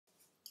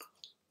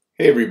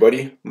Hey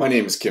everybody, my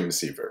name is Kim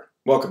Siever.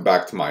 Welcome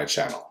back to my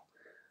channel.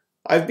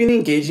 I've been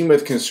engaging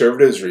with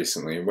conservatives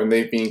recently when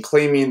they've been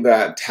claiming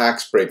that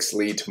tax breaks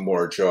lead to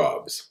more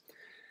jobs.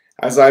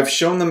 As I've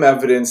shown them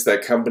evidence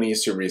that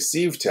companies who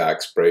receive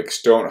tax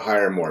breaks don't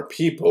hire more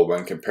people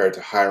when compared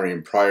to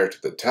hiring prior to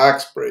the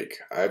tax break,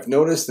 I've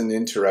noticed an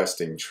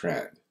interesting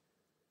trend.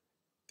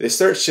 They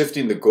start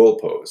shifting the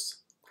goalposts.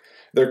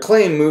 Their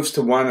claim moves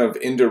to one of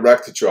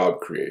indirect job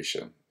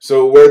creation.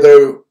 So where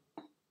they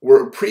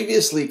were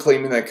previously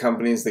claiming that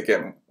companies that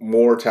get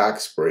more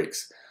tax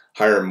breaks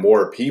hire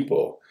more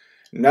people,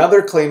 now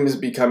their claim is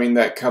becoming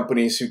that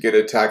companies who get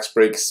a tax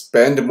break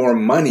spend more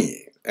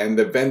money, and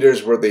the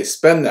vendors where they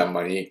spend that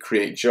money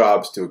create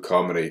jobs to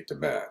accommodate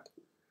demand.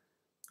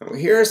 Now,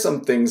 here are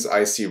some things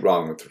I see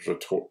wrong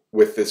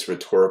with this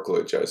rhetorical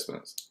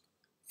adjustment.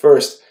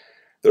 First,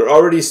 they're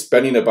already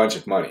spending a bunch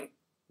of money.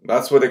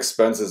 That's what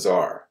expenses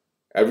are.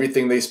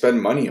 Everything they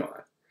spend money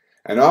on.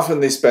 And often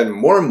they spend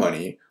more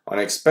money on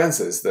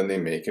expenses than they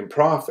make in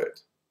profit.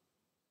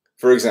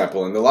 For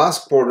example, in the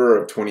last quarter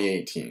of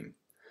 2018,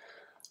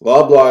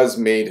 Loblaws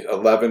made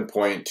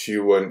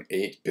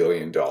 $11.218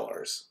 billion.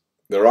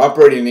 Their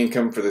operating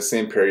income for the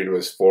same period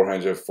was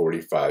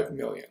 $445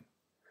 million.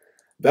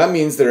 That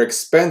means their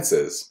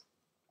expenses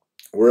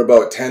were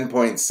about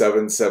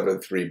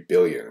 $10.773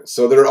 billion.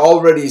 So they're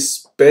already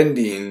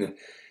spending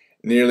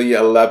nearly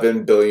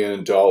 $11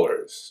 billion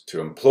to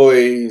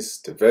employees,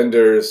 to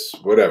vendors,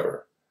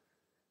 whatever.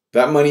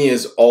 That money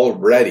is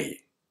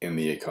already in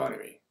the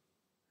economy.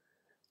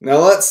 Now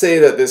let's say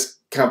that this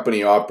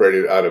company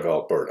operated out of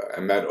Alberta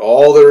and met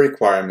all the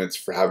requirements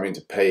for having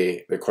to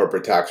pay the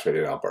corporate tax rate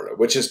in Alberta,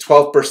 which is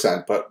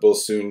 12%, but will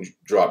soon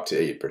drop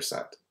to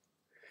 8%.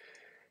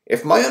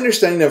 If my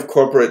understanding of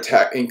corporate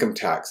income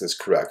tax is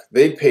correct,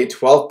 they'd pay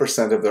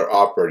 12% of their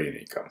operating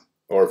income,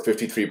 or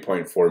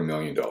 $53.4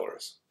 million.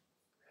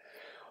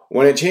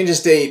 When it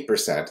changes to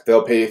 8%,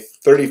 they'll pay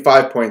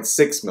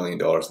 $35.6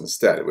 million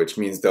instead, which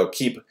means they'll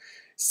keep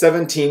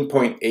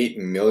 $17.8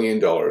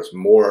 million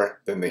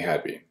more than they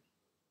had been.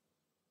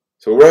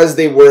 So whereas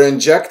they were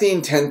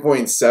injecting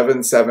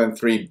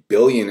 $10.773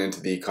 billion into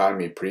the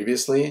economy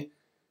previously,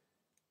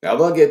 now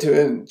they'll get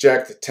to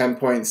inject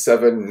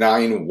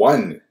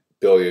 $10.791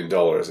 billion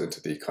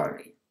into the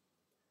economy.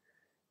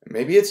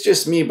 Maybe it's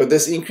just me, but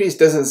this increase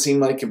doesn't seem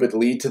like it would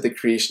lead to the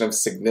creation of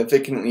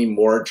significantly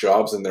more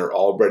jobs than they're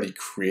already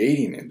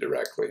creating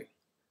indirectly.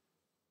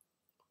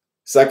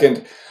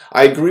 Second,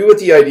 I agree with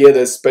the idea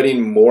that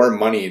spending more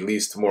money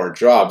leads to more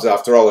jobs.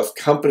 After all, if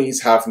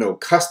companies have no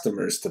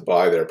customers to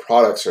buy their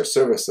products or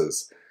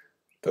services,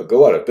 they'll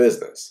go out of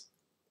business.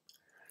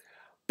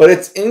 But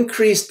it's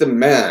increased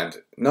demand,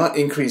 not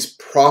increased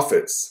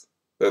profits,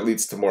 that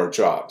leads to more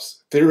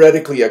jobs.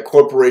 Theoretically, a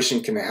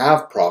corporation can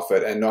have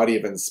profit and not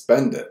even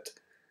spend it.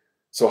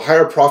 So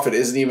higher profit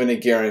isn't even a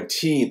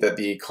guarantee that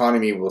the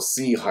economy will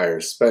see higher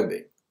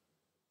spending.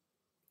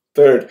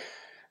 Third,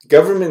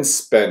 governments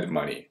spend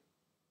money.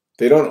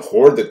 They don't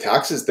hoard the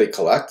taxes they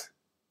collect.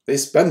 They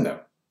spend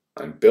them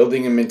on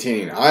building and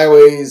maintaining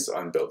highways,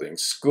 on building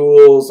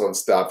schools, on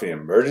staffing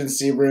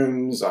emergency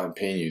rooms, on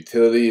paying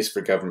utilities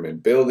for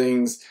government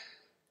buildings,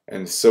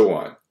 and so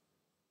on.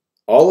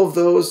 All of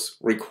those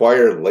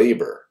require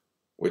labor,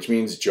 which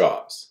means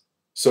jobs.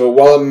 So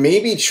while it may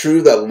be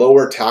true that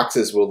lower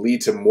taxes will lead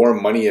to more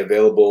money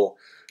available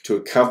to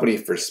a company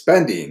for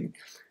spending,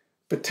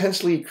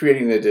 potentially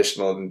creating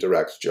additional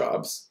indirect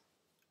jobs,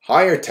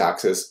 higher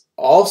taxes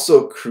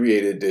also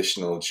create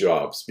additional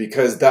jobs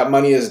because that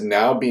money is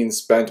now being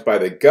spent by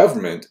the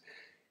government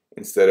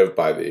instead of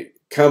by the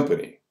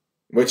company,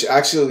 which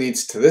actually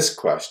leads to this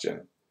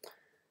question.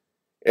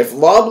 If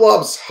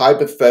Loblaws,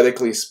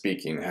 hypothetically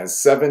speaking, has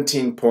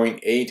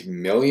 $17.8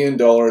 million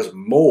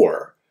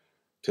more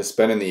to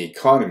spend in the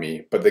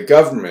economy, but the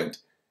government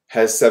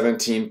has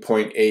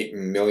 $17.8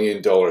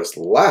 million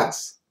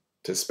less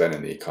to spend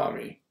in the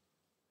economy,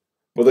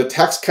 will the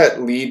tax cut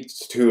lead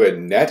to a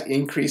net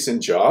increase in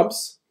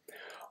jobs?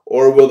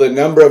 Or will the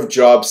number of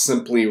jobs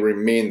simply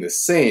remain the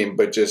same,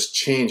 but just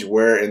change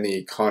where in the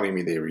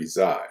economy they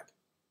reside?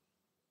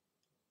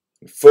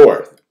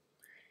 Fourth,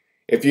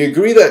 if you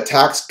agree that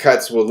tax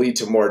cuts will lead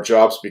to more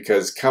jobs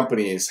because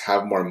companies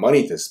have more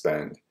money to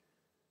spend,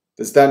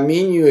 does that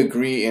mean you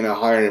agree in a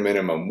higher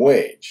minimum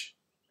wage?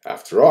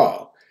 After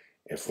all,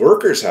 if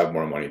workers have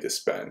more money to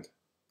spend,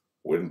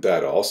 wouldn't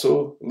that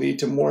also lead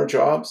to more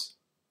jobs?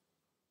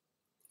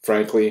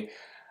 Frankly,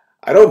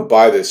 I don't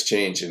buy this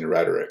change in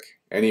rhetoric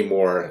any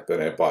more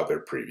than I bought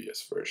their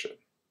previous version.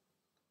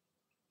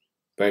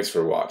 Thanks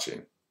for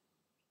watching.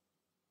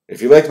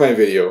 If you liked my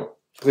video,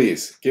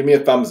 please give me a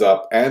thumbs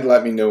up and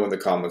let me know in the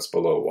comments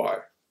below why.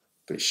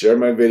 Please share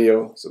my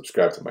video,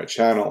 subscribe to my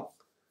channel,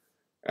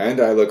 and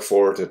I look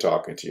forward to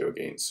talking to you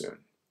again soon.